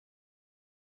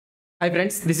Hi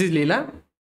friends, this is Leela.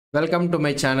 Welcome to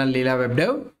my channel Leela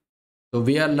WebDev. So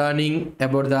we are learning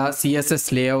about the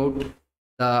CSS layout,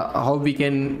 how we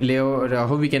can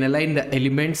align the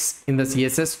elements in the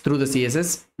CSS through the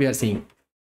CSS we are seeing.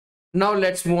 Now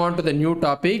let's move on to the new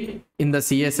topic in the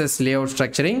CSS layout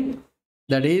structuring.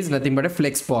 That is nothing but a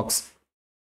Flexbox.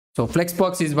 So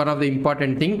Flexbox is one of the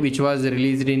important thing which was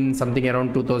released in something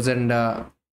around 2012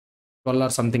 or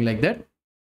something like that.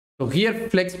 So here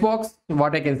Flexbox,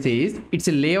 what I can say is it's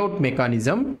a layout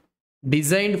mechanism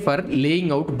designed for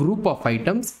laying out group of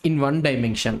items in one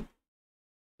dimension.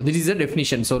 This is a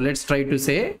definition. So let's try to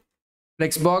say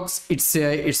Flexbox.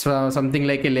 It's something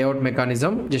like a layout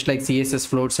mechanism, just like CSS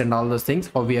floats and all those things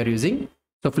how we are using.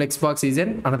 So Flexbox is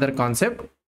another concept.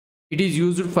 It is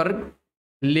used for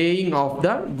laying of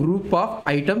the group of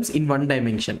items in one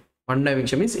dimension. One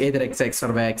dimension means either x-axis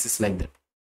or y-axis like that.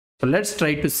 So let's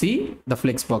try to see the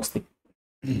Flexbox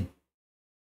thing.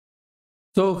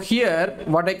 So here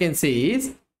what I can say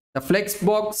is the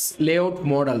Flexbox layout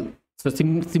model. So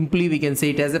simply we can say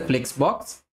it as a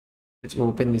Flexbox. Let's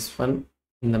open this one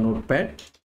in the notepad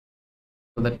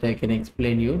so that I can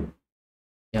explain you.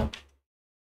 Yeah.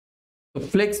 So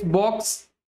Flexbox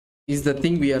is the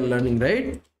thing we are learning,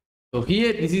 right? So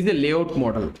here this is the layout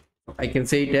model. I can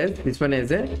say it as this one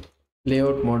as a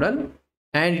layout model.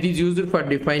 And it is used for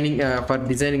designing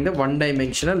the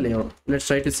one-dimensional layout. Let's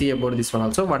try to see about this one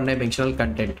also. One-dimensional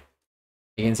content.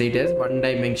 You can say it as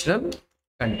one-dimensional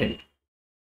content.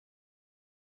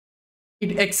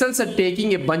 It excels at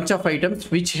taking a bunch of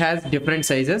items which has different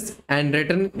sizes and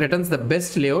returns the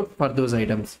best layout for those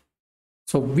items.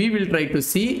 So we will try to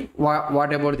see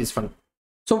what about this one.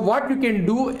 So what you can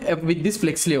do with this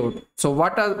flex layout. So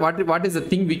what is the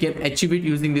thing we can achieve it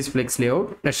using this flex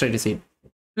layout? Let's try to see.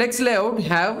 Flex layout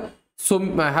have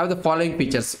the following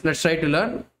features. Let's try to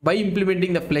learn by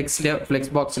implementing the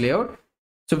Flexbox layout.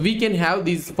 So we can have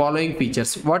these following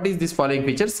features. What is these following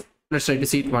features? Let's try to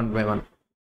see it one by one.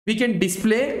 We can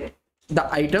display the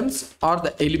items or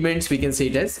the elements. We can say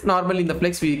it as normally in the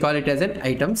Flex we call it as an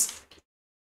items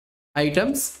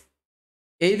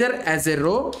either as a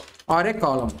row or a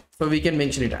column. So we can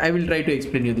mention it. I will try to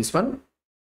explain you this one.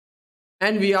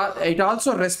 And it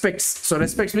also respects. So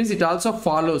respects means it also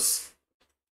follows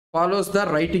the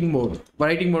writing mode.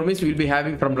 Writing mode means we'll be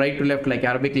having from right to left like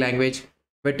Arabic language,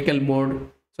 vertical mode.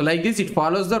 So like this, it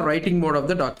follows the writing mode of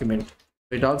the document.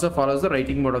 It also follows the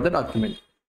writing mode of the document.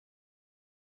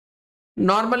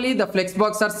 Normally the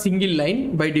Flexbox are single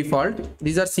line by default.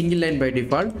 These are single line by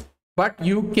default, but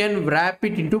you can wrap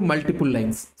it into multiple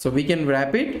lines. So we can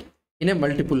wrap it in a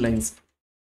multiple lines.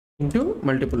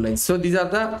 So these are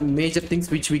the major things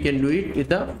which we can do it with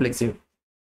the Flex layout.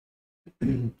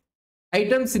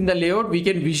 Items in the layout we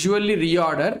can visually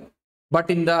reorder, but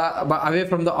away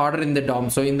from the order in the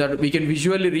DOM. So we can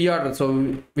visually reorder.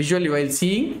 So visually while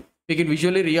seeing, we can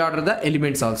visually reorder the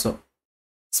elements also.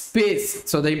 Space.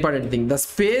 So the important thing, the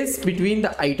space between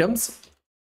the items.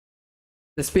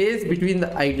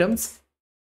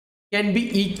 Can be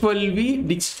equally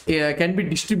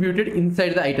distributed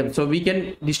inside the item. So we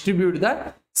can distribute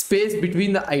the space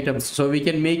between the items. So we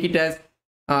can make it as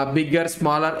bigger,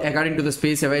 smaller according to the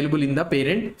space available in the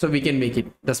parent. So we can make it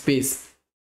the space.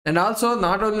 And also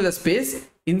not only the space,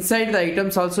 inside the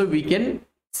items also we can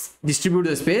distribute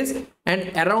the space, and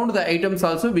around the items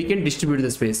also we can distribute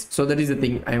the space. So that is the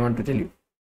thing I want to tell you.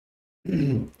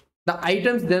 The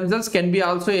items themselves can be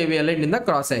also aligned in the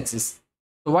cross axis.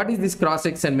 So what is this cross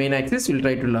axis and main axis? We'll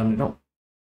try to learn now.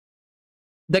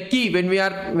 The key when we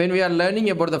are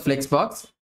learning about the Flexbox,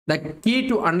 the key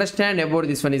to understand about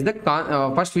this one is the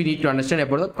first we need to understand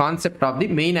about the concept of the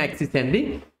main axis and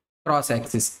the cross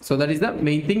axis. So that is the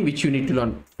main thing which you need to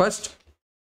learn first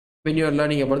when you are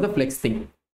learning about the Flex thing.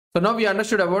 So now we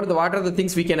understood about what are the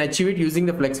things we can achieve it using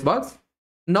the Flexbox.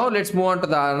 Now let's move on to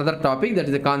another topic, that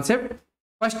is the concept.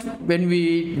 First, when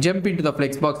we jump into the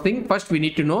Flexbox thing, first we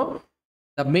need to know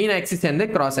the main axis and the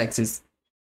cross axis.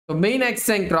 So main axis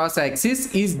and cross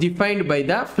axis is defined by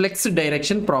the flex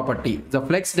direction property. The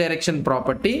flex direction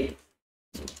property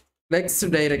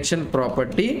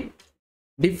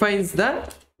defines the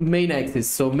main axis.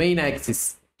 So main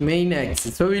axis.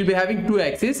 So we'll be having two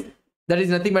axes. That is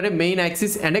nothing but a main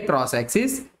axis and a cross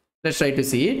axis. Let's try to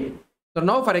see it. So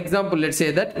now for example, let's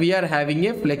say that we are having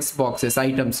a Flexbox as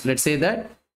items. Let's say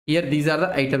that here these are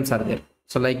the items are there.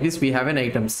 So like this we have an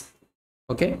items.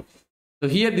 Okay, so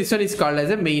here this one is called as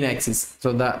a main axis.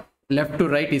 So the left to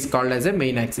right is called as a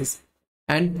main axis,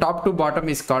 and top to bottom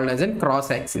is called as a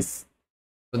cross axis.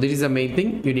 So this is the main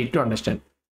thing you need to understand.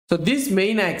 So this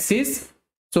main axis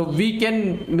So we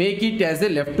can make it as a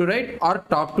left to right or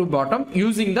top to bottom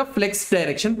using the flex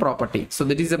direction property. So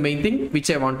that is the main thing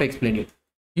which I want to explain you.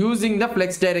 Using the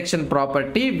flex direction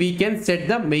property, we can set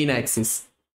the main axis.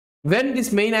 When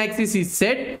this main axis is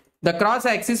set, the cross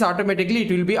axis automatically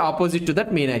it will be opposite to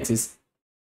that main axis.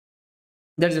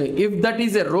 That's why if that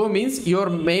is a row means your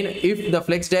main, if the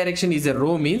flex direction is a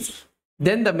row means,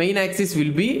 then the main axis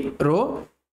will be row.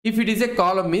 If it is a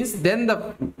column means, then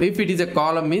if it is a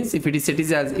column means, if it is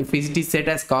set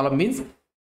as column means,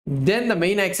 then the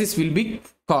main axis will be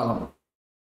column.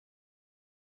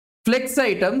 Flex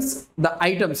items, the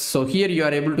items. So here you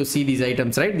are able to see these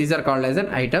items, right? These are called as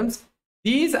an items.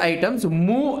 These items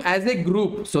move as a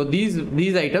group. So these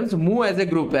items move as a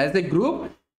group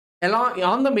along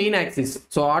on the main axis.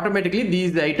 So automatically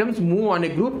these items move on a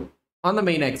group on the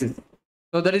main axis.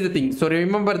 So that is the thing. So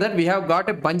remember that we have got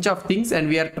a bunch of things and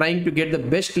we are trying to get the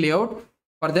best layout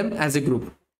for them as a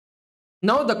group.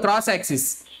 Now the cross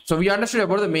axis. So we understood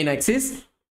about the main axis.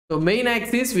 So main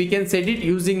axis we can set it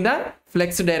using the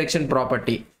flex direction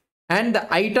property. And the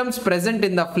items present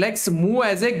in the flex move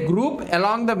as a group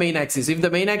along the main axis. If the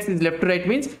main axis is left to right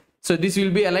means, so this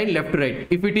will be aligned left to right.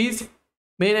 If it is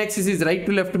main axis is right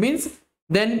to left means,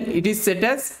 then it is set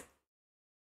as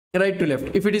right to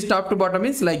left. If it is top to bottom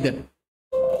means like that.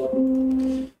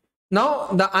 Now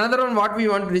the another one what we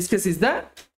want to discuss is the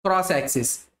cross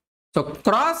axis. So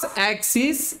cross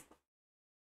axis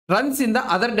runs in the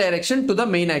other direction to the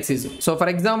main axis. So for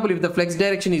example, if the flex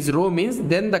direction is row means,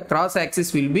 then the cross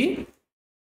axis will be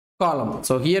column.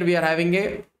 So here we are having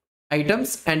a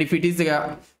items, and if it is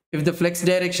if the flex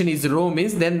direction is row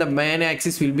means, then the main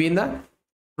axis will be in the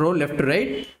row left to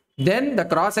right, then the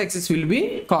cross axis will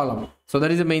be column. So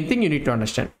that is the main thing you need to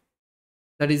understand.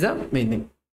 That is the main thing.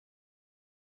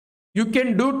 You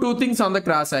can do two things on the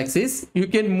cross axis. You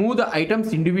can move the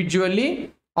items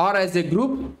individually or as a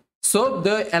group, so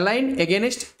they align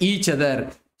against each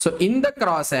other. So in the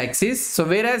cross axis, so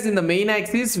whereas in the main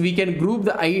axis we can move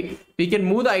the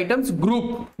items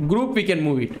group we can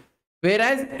move it,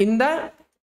 whereas in the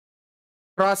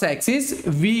cross axis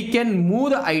we can move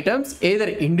the items either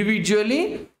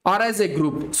individually or as a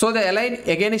group, so they align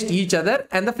against each other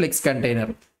and the flex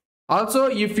container. Also,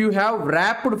 if you have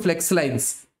wrapped flex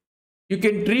lines, you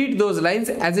can treat those lines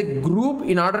as a group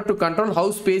in order to control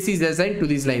how space is assigned to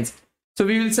these lines. So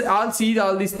we will all see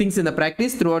all these things in the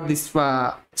practice throughout this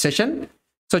session.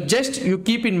 So just you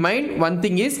keep in mind one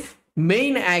thing is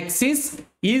main axis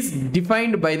is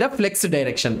defined by the flex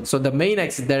direction. So the main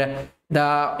axis,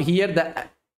 the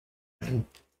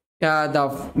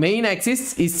main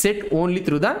axis is set only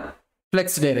through the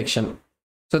flex direction.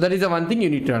 So that is the one thing you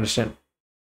need to understand.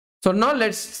 So now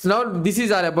this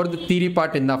is all about the theory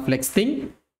part in the flex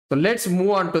thing. So let's move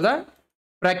on to the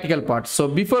practical part. So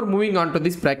before moving on to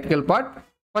this practical part,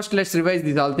 first let's revise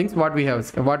these all things what we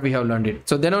have learned it.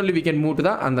 So then only we can move to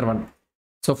the other one.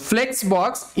 So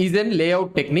Flexbox is a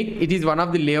layout technique. It is one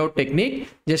of the layout technique,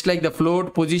 just like the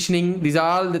float, positioning, these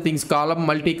are all the things, column,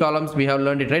 multi-columns, we have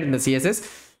learned it right in the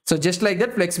CSS. So just like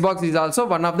that, Flexbox is also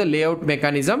one of the layout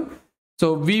mechanism.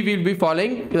 So we will be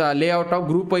following the layout of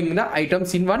grouping the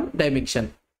items in one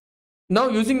dimension. Now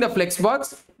using the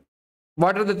Flexbox,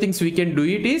 what are the things we can do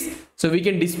it is, so we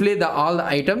can display all the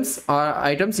items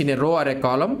in a row or a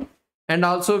column, and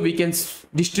also we can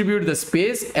distribute the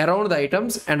space around the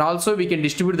items, and also we can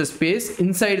distribute the space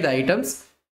inside the items.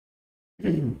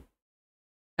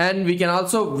 And we can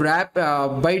also wrap,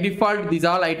 by default these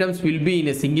all items will be in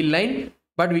a single line,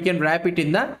 but we can wrap it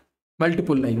in the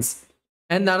multiple lines.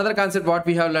 And the another concept what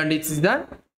we have learned is the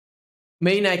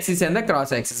main axis and the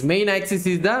cross axis. Main axis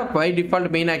is by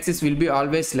default main axis will be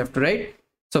always left to right.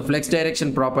 So flex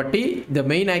direction property, the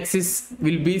main axis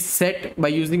will be set by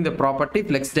using the property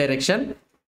flex direction,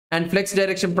 and flex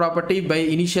direction property by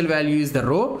initial value is the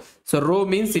row. So row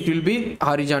means it will be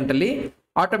horizontally.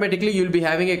 Automatically you will be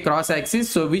having a cross axis,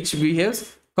 so which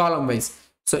behaves column wise.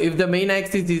 So if the main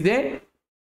axis is there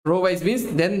row wise means,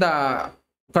 then the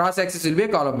cross axis will be a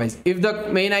column wise. If the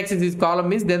main axis is column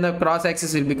means, then the cross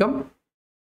axis will become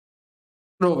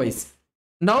row wise.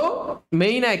 Now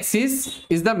main axis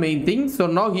is the main thing. So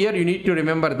now here you need to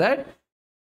remember that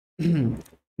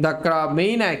the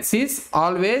main axis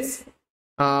always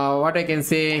what I can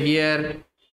say here,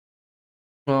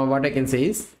 what I can say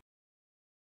is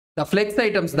the flex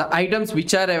items, the items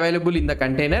which are available in the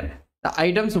container, the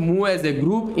items move as a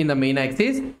group in the main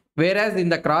axis, whereas in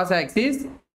the cross axis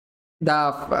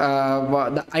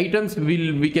the items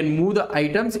we can move the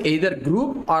items either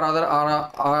group or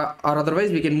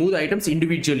otherwise we can move the items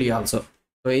individually also.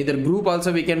 So either group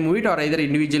also we can move it, or either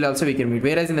individually also we can move it,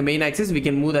 whereas in the main axis we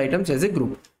can move the items as a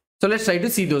group. So let's try to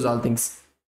see those all things.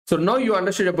 So now you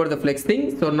understood about the flex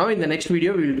thing. So now in the next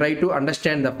video, we will try to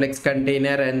understand the flex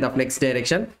container and the flex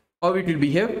direction, how it will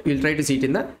behave. We'll try to see it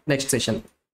in the next session.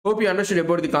 Hope you understood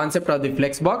about the concept of the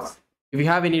flex box. If you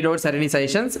have any doubts or any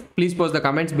suggestions, please post the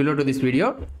comments below to this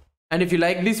video. And if you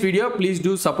like this video, please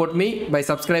do support me by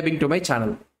subscribing to my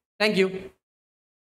channel. Thank you.